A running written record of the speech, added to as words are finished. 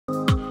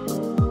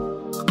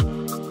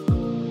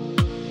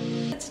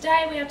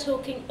today we are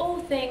talking all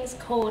things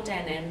core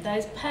denim,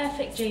 those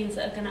perfect jeans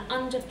that are going to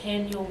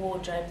underpin your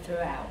wardrobe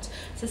throughout.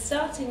 So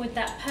starting with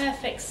that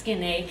perfect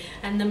skinny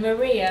and the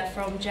Maria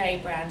from J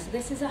brand. So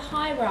this is a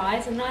high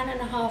rise, a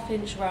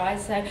 9.5-inch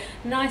rise, so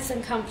nice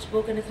and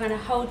comfortable, going to kind of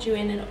hold you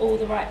in all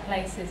the right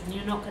places, and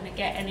you're not going to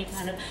get any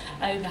kind of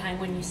overhang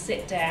when you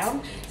sit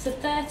down. It's a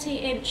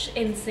 30-inch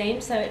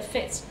inseam, so it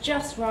fits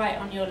just right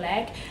on your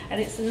leg, and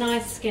it's a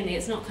nice skinny.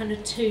 It's not kind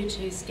of too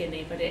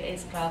skinny, but it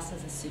is classed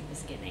as a super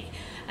skinny.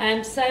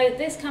 So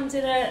this comes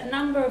in a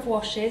number of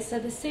washes, so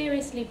the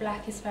Seriously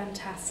Black is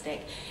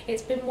fantastic.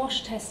 It's been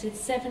wash tested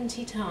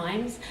 70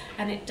 times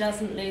and it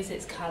doesn't lose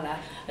its colour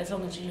as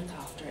long as you look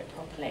after it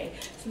properly.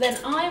 So then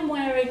I'm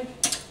wearing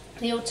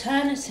the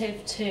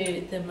alternative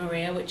to the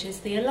Maria, which is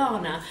the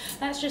Alana.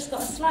 That's just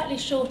got a slightly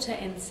shorter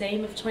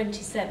inseam of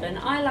 27.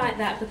 I like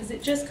that because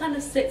it just kind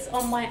of sits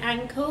on my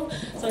ankle,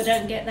 so I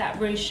don't get that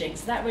ruching.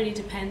 So that really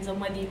depends on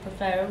whether you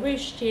prefer a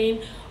ruched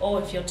jean,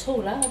 or if you're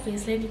taller,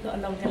 obviously, and you've got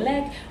a longer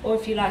leg, or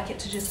if you like it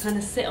to just kind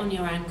of sit on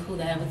your ankle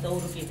there with all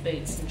of your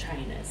boots and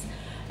trainers.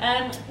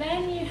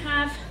 Then you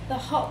have the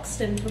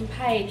Hoxton from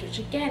Paige, which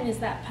again is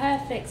that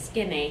perfect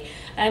skinny.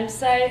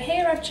 So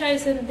here I've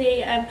chosen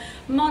the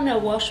mono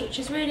wash, which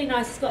is really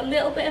nice. It's got a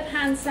little bit of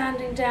hand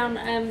sanding down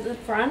the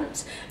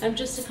front,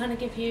 just to kind of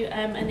give you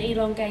an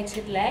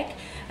elongated leg.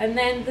 And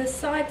then the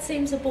side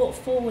seams are brought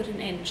forward an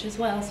inch as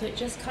well, so it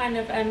just kind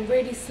of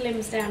really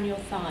slims down your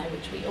thigh,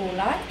 which we all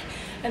like.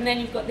 And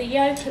then you've got the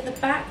yoke at the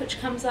back, which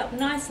comes up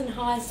nice and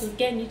high, so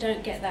again you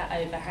don't get that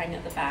overhang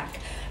at the back.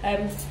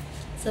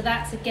 So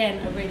that's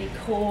again a really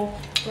core,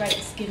 great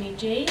skinny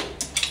jean.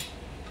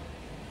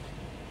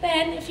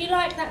 Then if you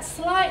like that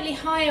slightly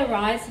higher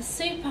rise, the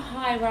super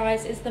high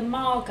rise is the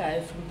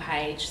Margot from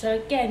Paige. So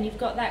again, you've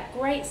got that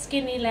great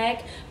skinny leg,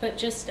 but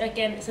just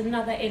again, it's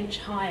another inch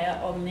higher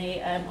on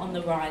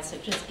the rise. So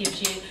it just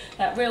gives you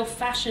that real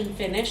fashion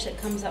finish that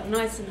comes up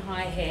nice and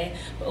high here.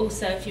 But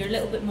also, if you're a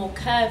little bit more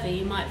curvy,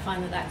 you might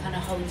find that that kind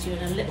of holds you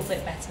in a little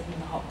bit better than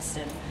the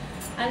Hoxton.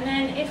 And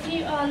then if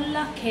you are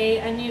lucky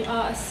and you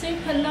are a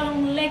super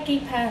long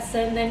leggy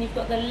person, then you've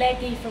got the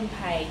Leggy from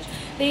Paige.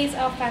 These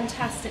are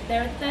fantastic.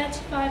 They're a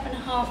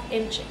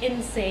 35.5-inch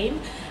inseam.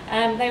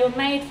 They were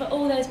made for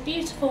all those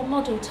beautiful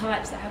model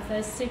types that have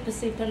those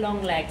super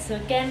long legs. So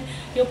again,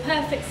 your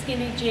perfect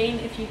skinny jean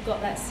if you've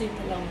got that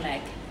super long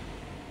leg.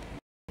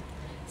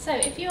 So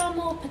if you are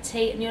more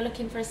petite and you're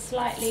looking for a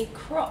slightly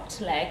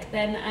cropped leg,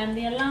 then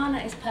the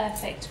Alana is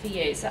perfect for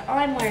you. So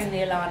I'm wearing the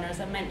Alana, as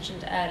I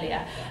mentioned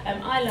earlier.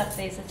 I love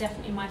these, they're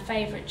definitely my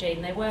favourite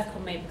jean. They work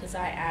on me because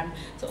I am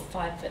sort of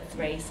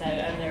 5'3", so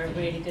they're a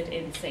really good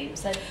inseam.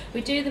 So we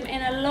do them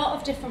in a lot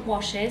of different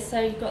washes. So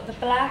you've got the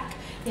black,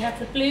 you have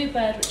the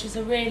Bluebird, which is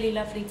a really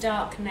lovely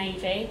dark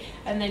navy,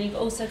 and then you've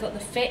also got the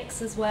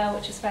Fix as well,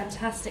 which is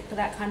fantastic for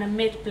that kind of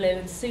mid-blue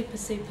and super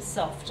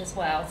soft as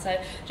well. So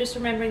just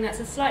remembering that's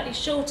a slightly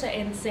shorter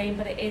inseam,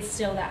 but it is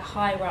still that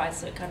high rise,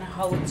 so it kind of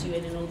holds you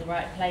in all the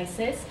right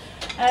places.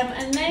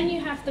 And then you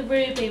have the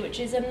Ruby, which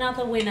is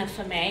another winner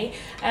for me.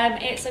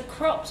 It's a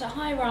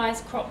high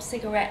rise cropped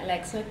cigarette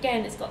leg. So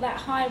again, it's got that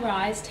high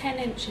rise, 10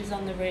 inches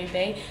on the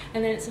Ruby,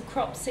 and then it's a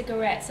cropped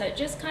cigarette, so it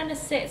just kind of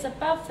sits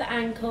above the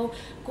ankle.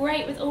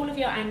 Great with all of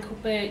your ankle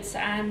boots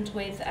and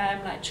with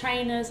like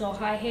trainers or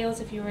high heels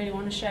if you really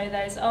want to show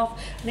those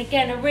off. And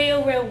again, a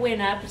real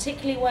winner.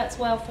 Particularly works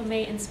well for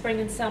me in spring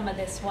and summer,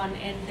 this one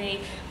in the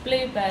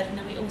Bluebird, and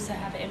then we also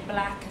have it in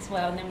black as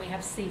well, and then we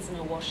have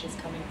seasonal washes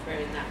coming through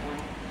in that one.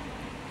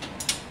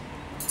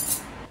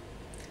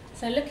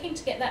 So looking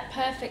to get that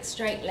perfect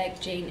straight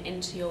leg jean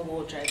into your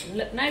wardrobe, and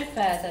look no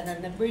further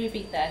than the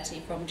Ruby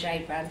 30 from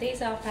J brand.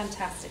 These are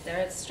fantastic.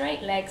 They're a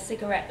straight leg,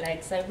 cigarette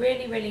leg, so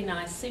really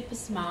nice, super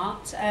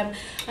smart.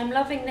 I'm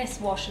loving this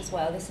wash as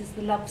well. This is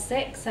the Love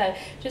 6, so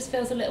just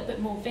feels a little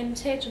bit more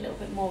vintage, a little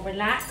bit more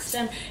relaxed.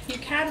 You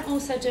can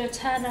also do a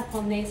turn up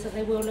on these, so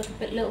they will look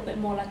a little bit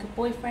more like a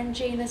boyfriend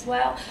jean as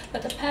well,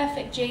 but the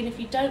perfect jean if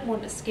you don't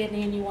want a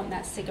skinny and you want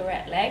that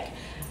cigarette leg.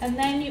 And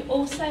then you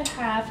also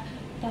have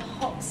the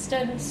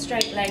Hoxton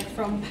straight leg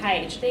from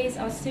Paige. These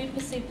are super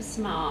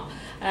smart.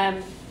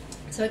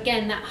 So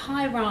again, that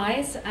high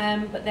rise,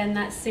 but then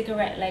that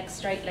cigarette leg,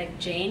 straight leg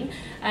jean.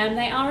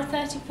 They are a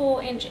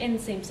 34-inch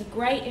inseam, so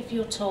great if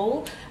you're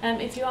tall.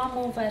 If you are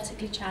more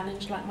vertically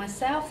challenged like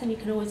myself, then you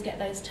can always get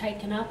those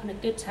taken up, and a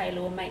good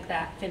tailor will make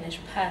that finish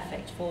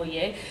perfect for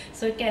you.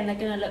 So again, they're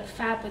going to look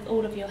fab with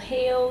all of your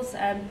heels,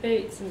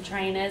 boots and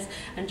trainers,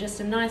 and just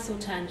a nice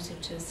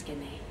alternative to a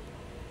skinny.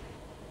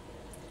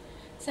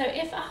 So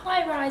if a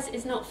high rise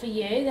is not for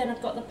you, then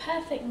I've got the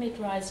perfect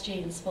mid-rise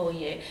jeans for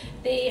you.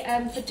 The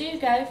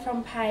Verdugo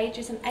from Paige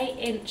is an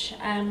 8-inch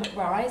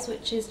rise,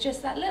 which is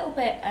just that little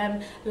bit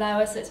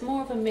lower, so it's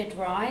more of a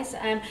mid-rise.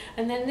 And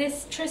then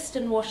this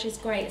Tristan wash is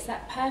great. It's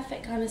that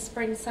perfect kind of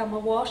spring-summer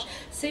wash.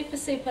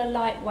 Super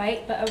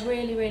lightweight, but a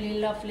really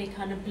lovely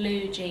kind of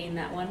blue jean,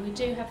 that one. We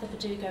do have the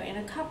Verdugo in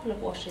a couple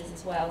of washes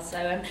as well.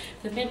 So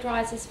if the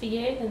mid-rise is for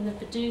you, then the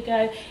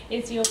Verdugo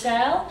is your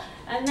girl.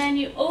 And then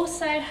you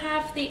also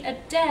have the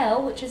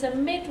Dell, which is a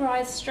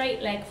mid-rise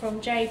straight leg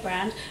from J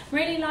brand.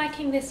 Really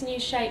liking this new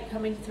shape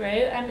coming through.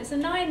 It's a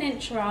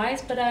 9-inch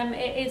rise, but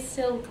it is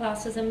still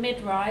classed as a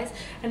mid-rise,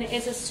 and it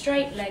is a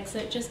straight leg, so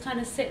it just kind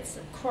of sits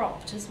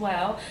cropped as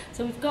well.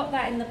 So we've got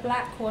that in the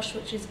black wash,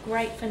 which is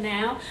great for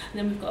now, and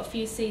then we've got a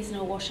few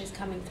seasonal washes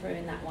coming through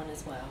in that one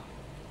as well.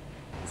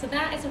 So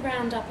that is a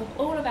roundup of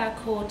all of our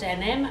core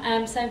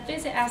denim. So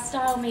visit our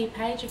Style Me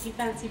page if you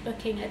fancy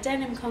booking a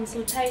denim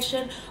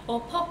consultation, or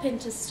pop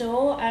into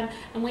store and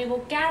we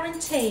will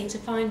guarantee to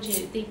find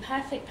you the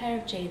perfect pair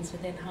of jeans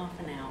within half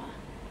an hour.